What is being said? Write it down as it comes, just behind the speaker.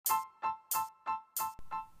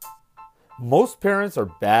Most parents are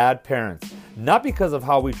bad parents, not because of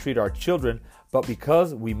how we treat our children, but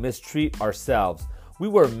because we mistreat ourselves. We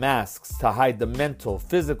wear masks to hide the mental,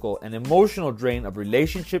 physical, and emotional drain of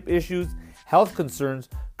relationship issues, health concerns,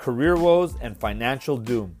 career woes, and financial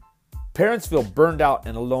doom. Parents feel burned out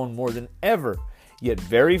and alone more than ever, yet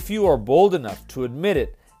very few are bold enough to admit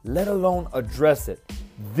it, let alone address it.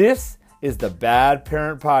 This is the Bad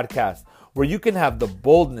Parent Podcast, where you can have the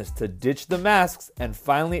boldness to ditch the masks and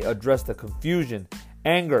finally address the confusion,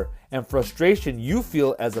 anger, and frustration you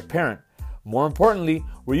feel as a parent. More importantly,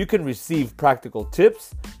 where you can receive practical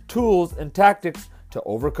tips, tools, and tactics to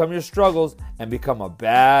overcome your struggles and become a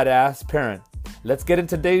badass parent. Let's get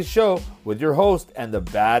into today's show with your host and the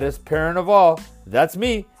baddest parent of all. That's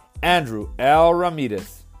me, Andrew L.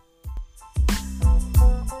 Ramirez.